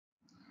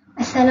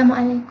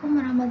Assalamualaikum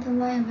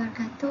warahmatullahi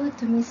wabarakatuh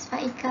to Miss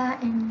Faika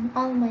and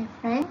all my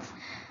friends.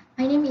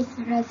 My name is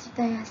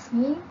Razita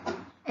Yasmin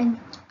and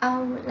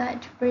I would like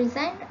to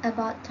present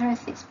about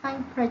thoracic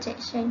spine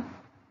projection.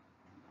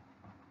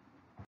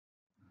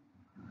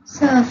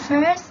 So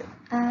first,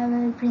 I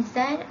will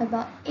present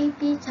about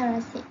AP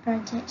thoracic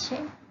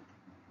projection.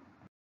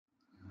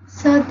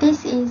 So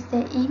this is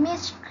the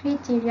image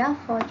criteria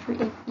for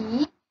true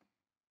AP.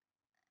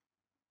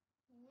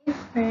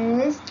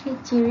 First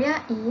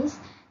criteria is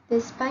the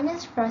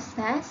spinous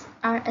process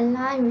are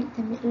aligned with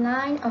the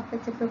midline of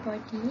vertebral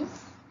bodies.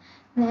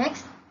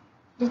 Next,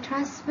 the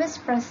transverse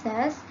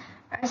process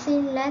are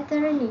seen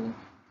laterally.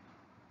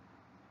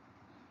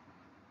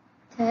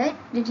 Third,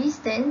 the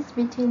distance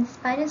between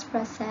spinous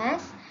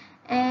process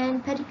and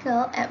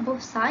pedicle at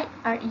both sides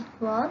are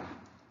equal.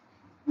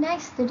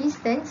 Next, the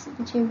distance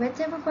between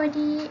vertebral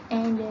body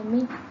and the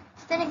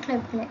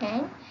mid-sternoclavicular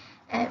end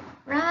at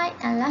right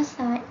and left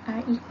side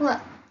are equal.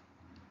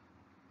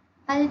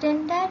 Other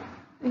than that,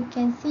 we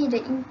can see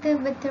the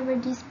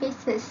intervertebral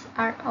spaces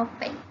are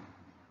open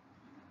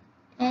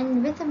and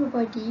vertebral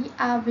body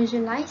are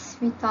visualized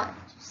without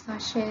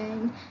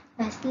distortion.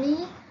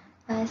 Lastly,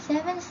 7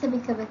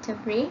 cervical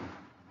vertebrae,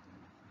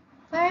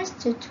 first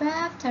to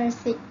 12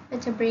 thoracic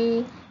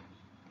vertebrae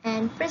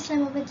and first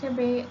lumbar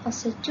vertebrae,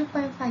 also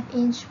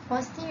 2.5-inch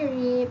posterior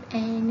rib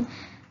and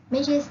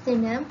major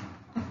sternum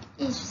of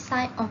each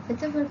side of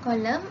vertebral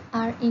column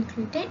are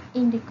included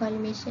in the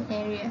collimation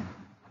area.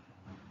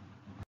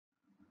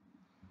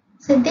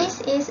 So this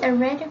is a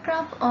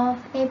radiograph of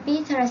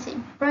AP thoracic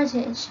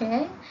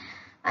projection.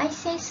 I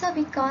say so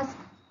because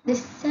the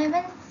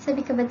 7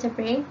 cervical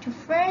vertebrae to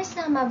first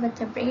lumbar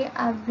vertebrae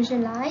are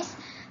visualized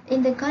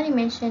in the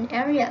collimation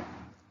area.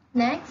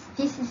 Next,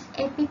 this is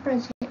AP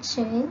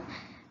projection,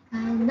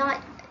 not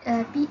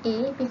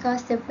PA,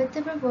 because the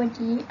vertebral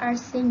body are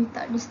seen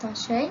without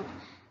distortion.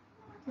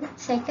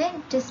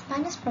 Second, the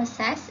spinous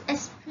process,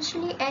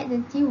 especially at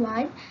the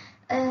T1,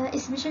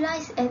 is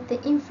visualized at the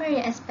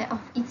inferior aspect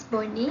of its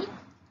body.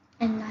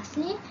 And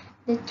lastly,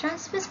 the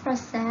transverse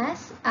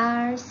process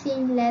are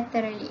seen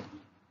laterally.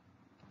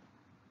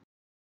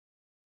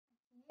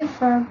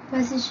 For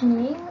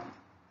positioning,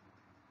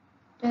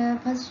 the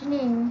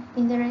positioning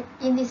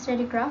in this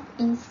radiograph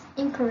is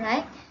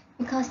incorrect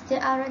because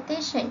there are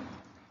rotation.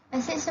 I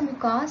said so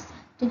because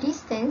the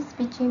distance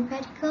between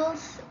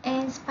pedicles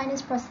and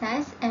spinous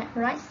process at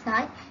right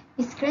side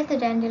is greater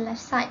than the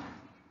left side.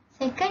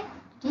 Second,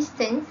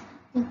 distance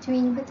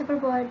between vertebral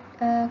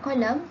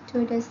column to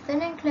the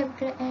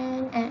sternoclavicular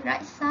end at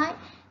right side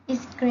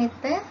is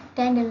greater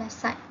than the left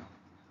side.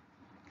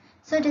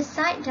 So the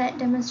side that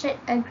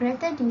demonstrates a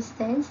greater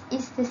distance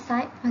is the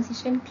side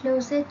positioned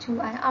closer to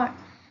IR.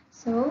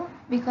 So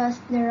because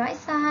the right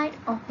side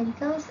of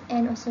pedicles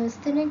and also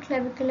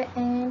sternoclavicular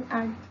end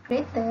are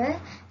greater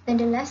than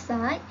the left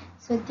side,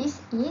 so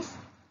this is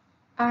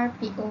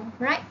RPO,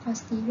 right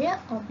posterior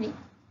oblique.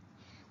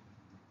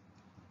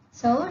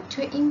 So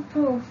to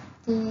improve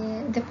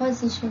the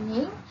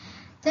positioning,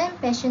 turn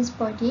patient's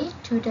body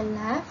to the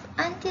left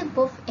until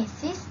both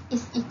axes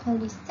is equal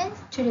distance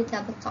to the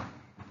tabletop.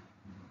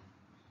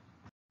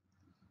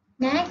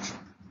 Next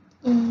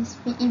is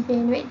we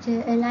evaluate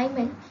the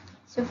alignment.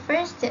 So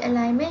first, the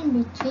alignment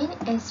between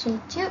X-ray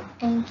tube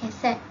and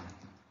cassette.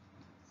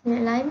 So the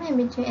alignment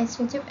between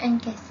X-ray tube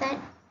and cassette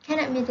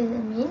cannot be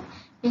determined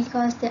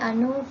because there are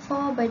no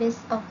four bodies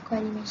of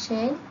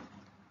collimation.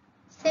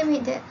 Same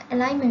with the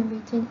alignment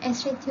between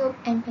X-ray tube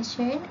and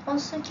patient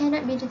also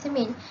cannot be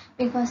determined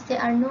because there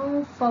are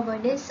no four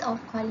bodies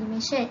of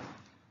collimation.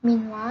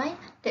 Meanwhile,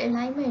 the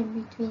alignment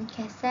between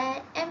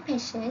cassette and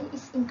patient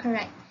is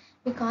incorrect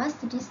because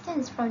the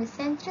distance from the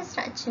central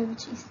structure,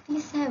 which is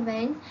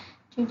T7,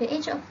 to the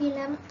edge of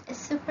film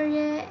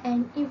superior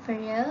and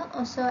inferior,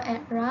 also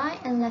at right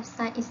and left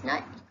side, is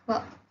not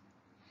equal.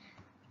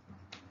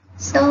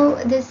 So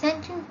the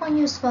centering point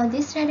used for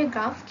this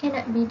radiograph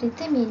cannot be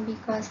determined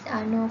because there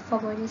are no four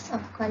bodies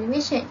of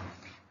collimation.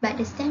 But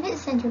the standard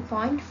centering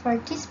point for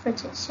this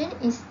projection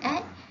is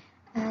at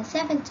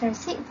 7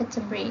 thoracic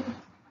vertebrae.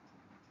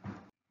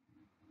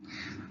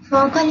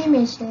 For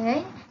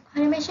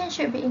collimation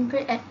should be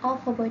included at all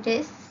four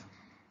bodies.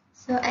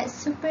 So at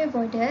superior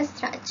border,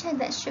 structure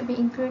that should be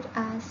included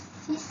are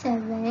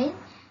C7,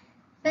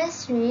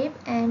 first rib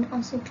and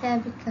also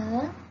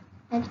clavicle.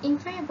 At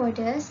inferior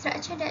border,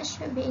 structure that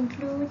should be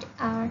included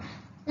are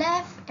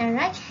left and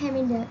right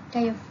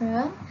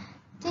hemidiaphragm,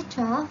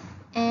 T12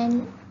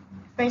 and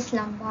first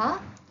lumbar.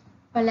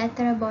 For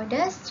lateral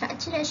border,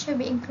 structure that should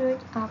be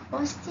included are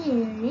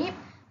posterior rib,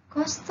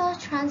 costal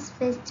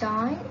transverse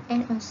joint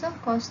and also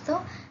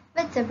costal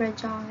vertebral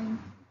joint.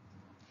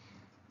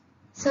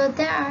 So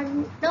there are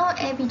no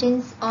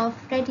evidence of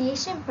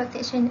radiation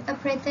protection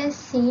apparatus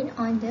seen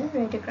on the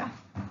radiograph.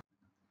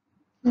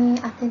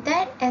 After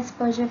that,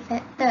 exposure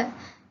factor.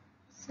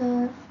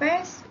 So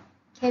first,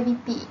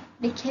 KVP.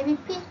 The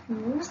KVP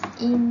used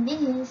in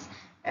this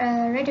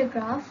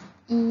radiograph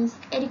is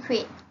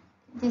adequate.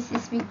 This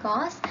is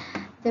because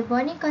the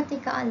bony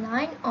cortical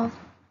outline of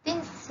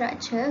thin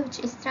structure, which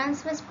is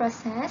transverse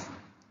process,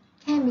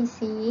 can be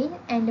seen,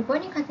 and the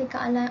bony cortical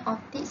outline of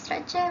the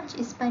structure, which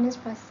is spinous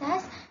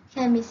process,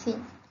 can be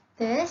seen.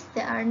 Thus,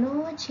 there are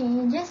no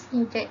changes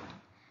needed.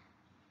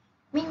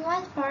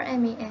 Meanwhile, for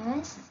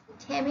MAS,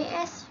 the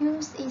MAS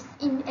use is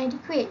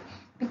inadequate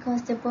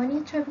because the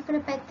bony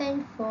trabecular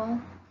pattern for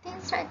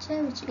thin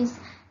structure, which is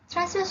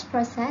transverse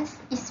process,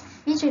 is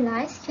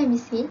visualized, can be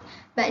seen,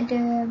 but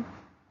the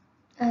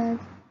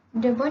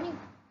bony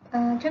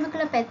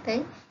trabecular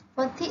pattern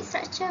for thick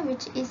structure,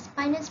 which is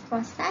spinous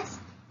process,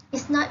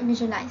 is not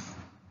visualized.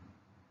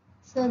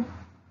 So,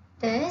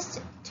 thus,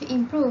 to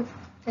improve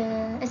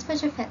the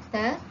exposure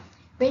factor,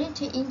 we need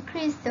to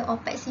increase the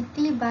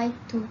opacity by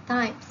 2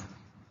 times.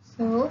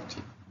 So,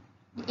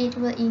 it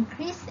will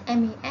increase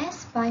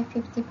MAS by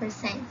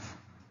 50%.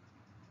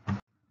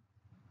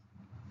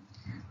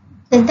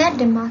 The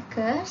depth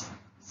markers.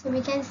 So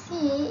we can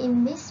see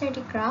in this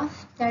radiograph,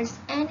 there's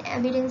an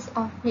evidence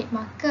of blade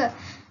marker,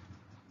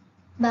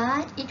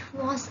 but it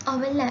was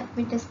overlapped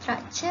with the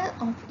structure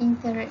of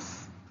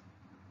interest.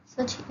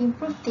 So to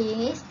improve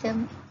this, the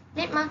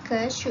blade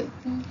marker should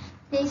be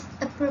placed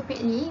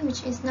appropriately,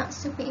 which is not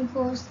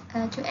superimposed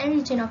to a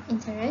region of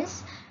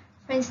interest.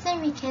 For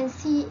instance, we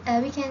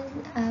can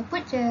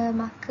put the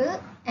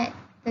marker at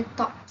the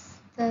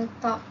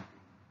top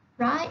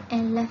right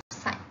and left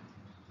side.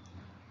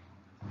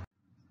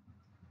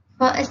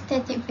 For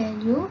aesthetic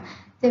value,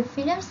 the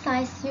film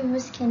size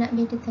used cannot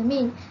be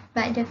determined,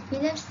 but the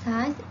film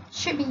size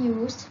should be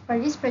used for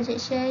this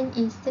projection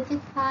is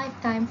 35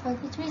 x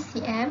 43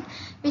 cm,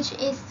 which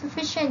is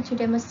sufficient to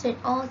demonstrate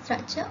all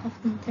structure of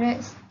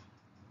interest.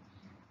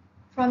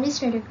 From this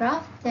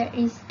radiograph, there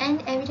is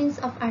an evidence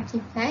of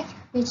artifact,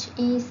 which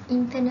is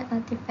internal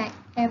artifact,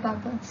 air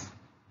bubbles.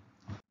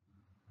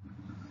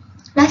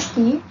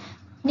 Lastly,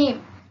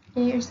 name.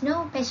 There is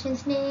no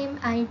patient's name,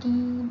 ID,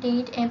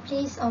 date, and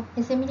place of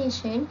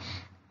examination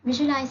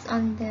visualized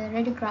on the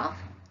radiograph,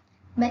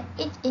 but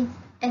it is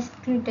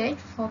excluded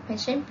for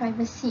patient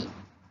privacy.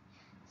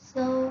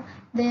 So,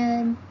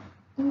 the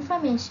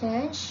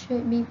information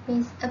should be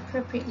placed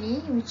appropriately,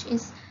 which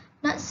is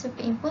not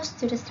superimposed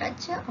to the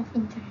structure of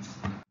interest.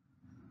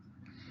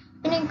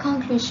 And in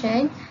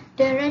conclusion,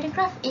 the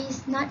radiograph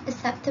is not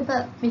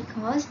acceptable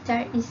because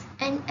there is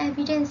an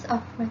evidence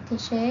of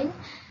rotation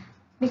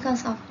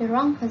because of the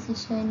wrong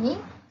positioning.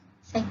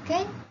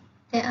 Second,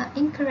 there are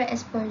incorrect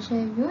exposure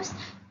used,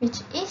 which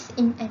is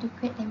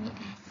inadequate MAS.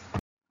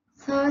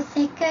 So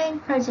second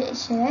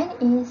projection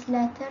is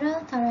lateral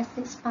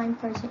thoracic spine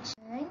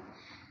projection.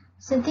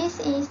 So this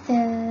is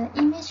the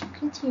image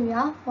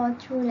criteria for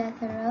true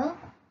lateral.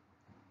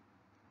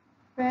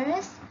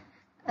 First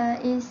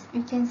is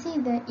we can see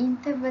the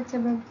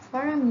intervertebral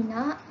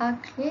foramina are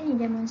clearly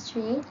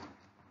demonstrated.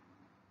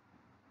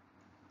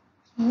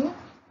 Okay.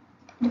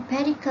 The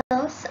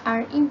pedicles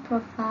are in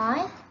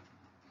profile.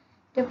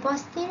 The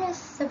posterior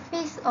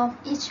surface of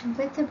each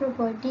vertebral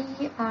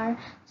body are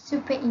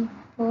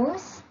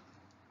superimposed.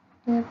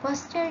 The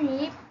posterior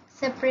rib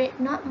separate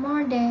not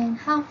more than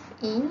 ½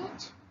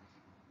 inch.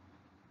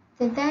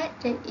 So that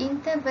the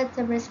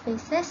intervertebral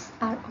spaces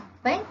are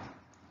open.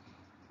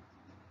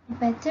 The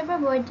vertebral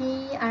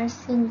body are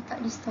seen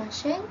without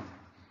distortion,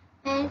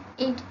 and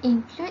it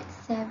includes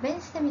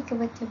 7 cervical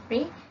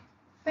vertebrae,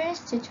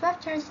 first to 12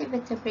 thoracic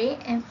vertebrae,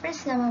 and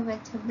first lumbar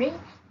vertebrae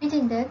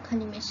within the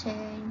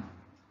collimation.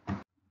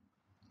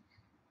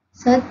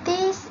 So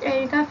this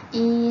radiograph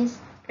is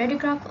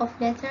radiograph of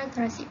lateral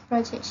thoracic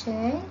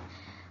projection.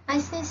 I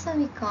say so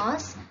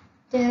because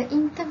the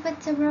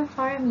intervertebral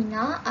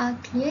foramina are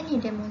clearly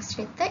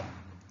demonstrated.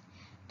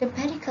 The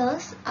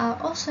pedicles are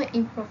also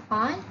in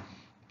profile,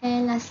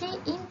 and lastly,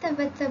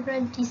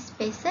 intervertebral disc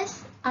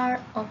spaces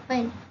are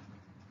open.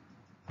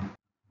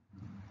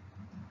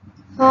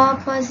 For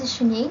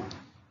positioning,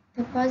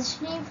 the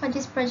positioning for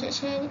this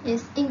projection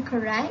is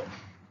incorrect.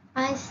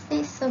 I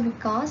say so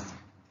because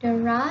the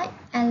right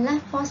and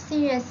left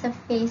posterior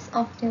surface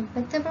of the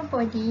vertebral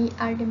body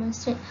are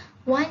demonstrated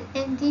one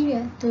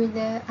anterior to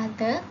the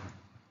other.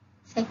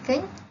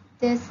 Second,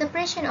 the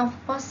separation of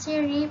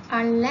posterior rib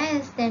are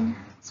less than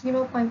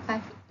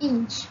 0.5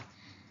 inch.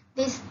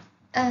 These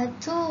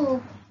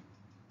two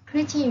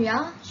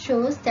criteria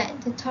shows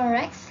that the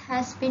thorax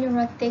has been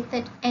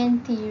rotated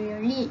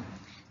anteriorly.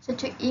 So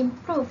to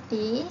improve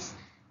this,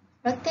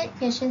 rotate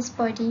patient's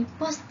body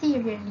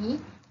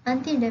posteriorly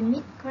until the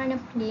mid-coronal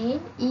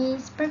plane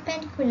is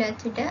perpendicular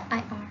to the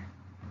IR.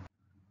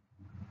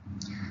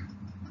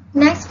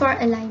 Next, for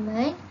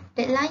alignment,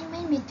 the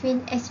alignment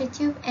between X-ray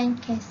tube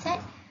and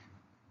cassette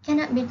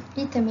cannot be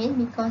determined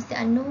because there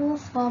are no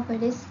 4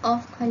 bodies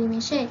of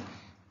collimation.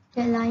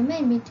 The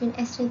alignment between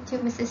X-ray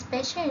tube versus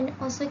patient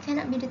also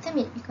cannot be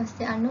determined because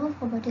there are no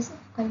 4 bodies of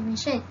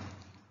collimation.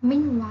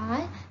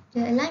 Meanwhile,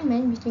 the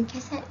alignment between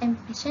cassette and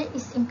patient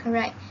is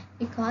incorrect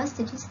because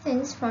the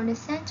distance from the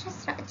central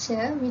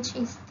structure, which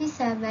is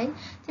T7,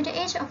 to the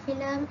edge of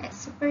film at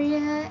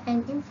superior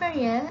and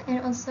inferior, and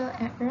also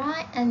at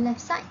right and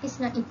left side, is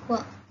not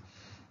equal.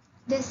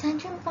 The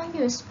centering point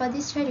used for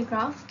this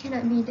radiograph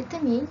cannot be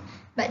determined,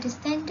 but the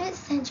standard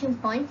centering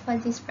point for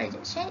this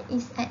projection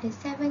is at the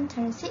 7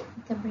 thoracic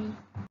vertebrae.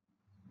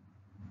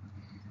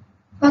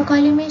 For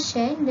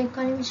collimation, the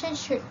collimation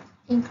should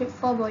include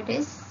 4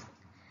 borders.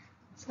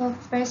 So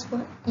first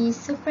is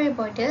superior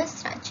border.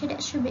 Structure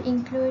that should be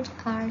included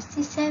are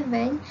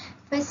C7,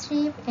 first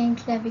rib and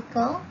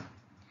clavicle.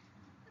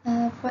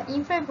 For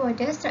inferior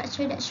border,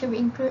 structure that should be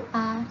included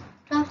are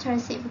 12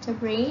 thoracic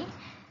vertebrae,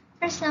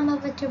 first lumbar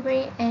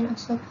vertebrae and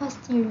also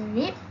posterior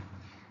rib.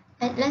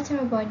 At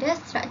lateral border,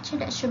 structure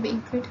that should be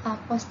included are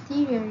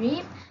posterior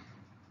rib,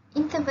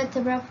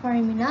 intervertebral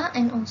foramina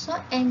and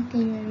also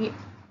anterior rib.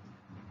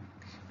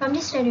 From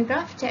this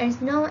radiograph, there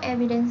is no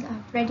evidence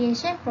of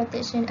radiation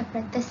protection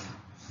apparatus.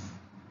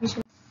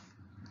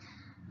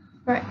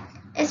 For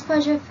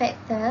exposure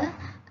factor,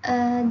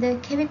 the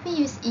KBP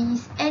used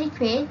is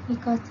adequate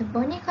because the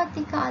bony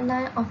cortical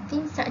outline of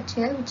thin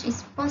structure, which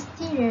is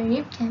posterior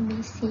rib, can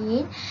be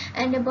seen,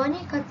 and the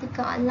bony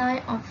cortical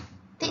outline of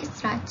thick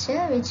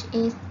structure, which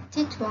is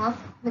T12,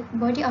 the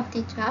body of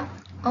T12,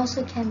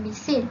 also can be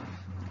seen.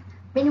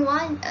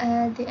 Meanwhile,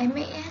 the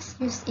MAS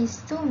use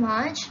is too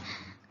much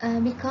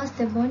because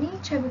the bony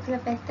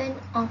trabecular pattern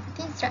of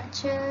thin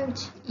structure,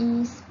 which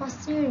is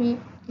posterior rib,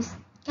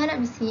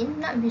 cannot be seen,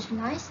 not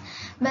visualized,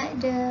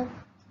 but the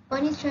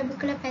bony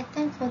trabecular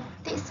pattern for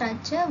thick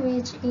structure,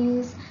 which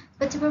is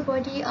vertebral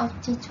body of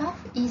T12,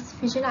 is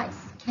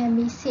visualized, can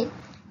be seen.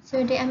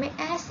 So the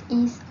MAS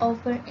is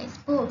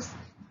overexposed.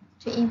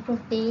 To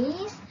improve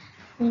this,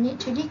 we need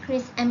to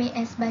decrease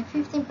MAS by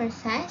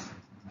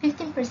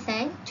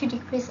 15% to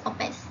decrease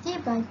opacity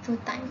by 2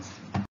 times.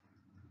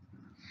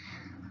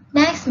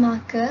 Next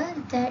marker,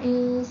 there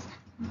is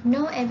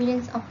no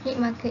evidence of plate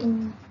marker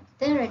in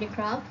the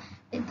radiograph.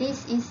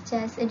 This is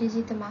just a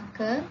digital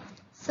marker.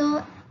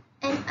 So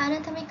an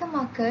anatomical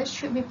marker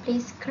should be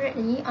placed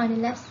correctly on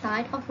the left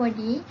side of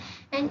body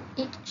and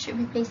it should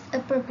be placed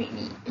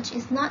appropriately, which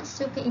is not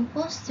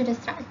superimposed to the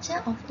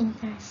structure of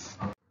interest.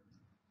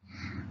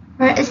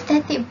 For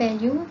aesthetic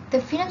value,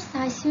 the film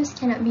size used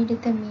cannot be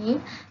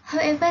determined.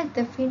 However,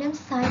 the film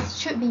size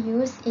should be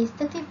used is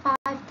 35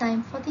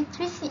 x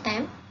 43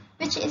 cm,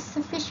 which is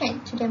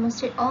sufficient to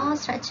demonstrate all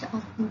structure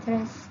of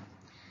interest.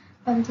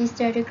 From this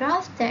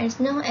radiograph, there is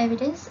no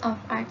evidence of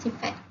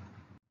artifact.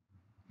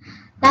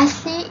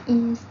 Lastly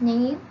is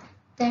name.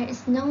 There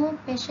is no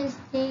patient's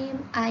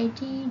name,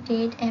 ID,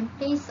 date and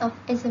place of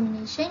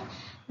examination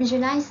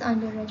visualized on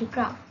the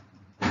radiograph.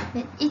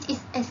 But it is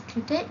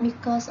excluded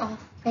because of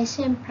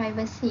patient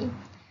privacy.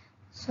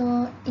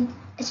 So it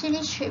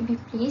actually should be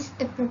placed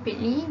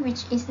appropriately,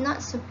 which is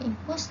not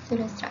superimposed to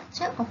the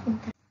structure of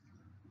interest.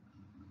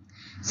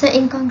 So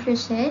in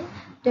conclusion,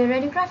 the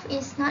radiograph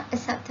is not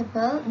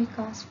acceptable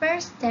because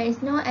first, there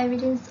is no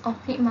evidence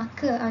of plate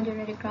marker on the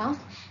radiograph.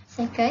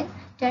 Second,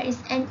 there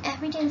is an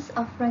evidence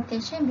of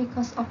rotation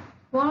because of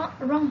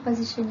wrong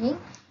positioning.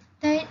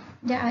 Third,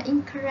 there are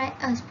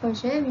incorrect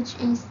exposure, which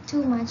is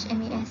too much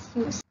MAS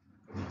used.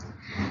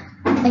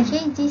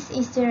 Okay, this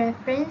is the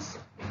reference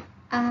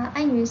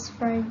I used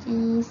for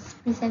this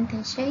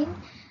presentation.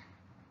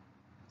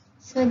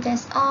 So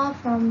that's all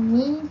from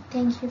me.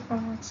 Thank you for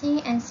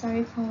watching and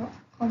sorry for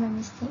all my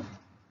mistakes.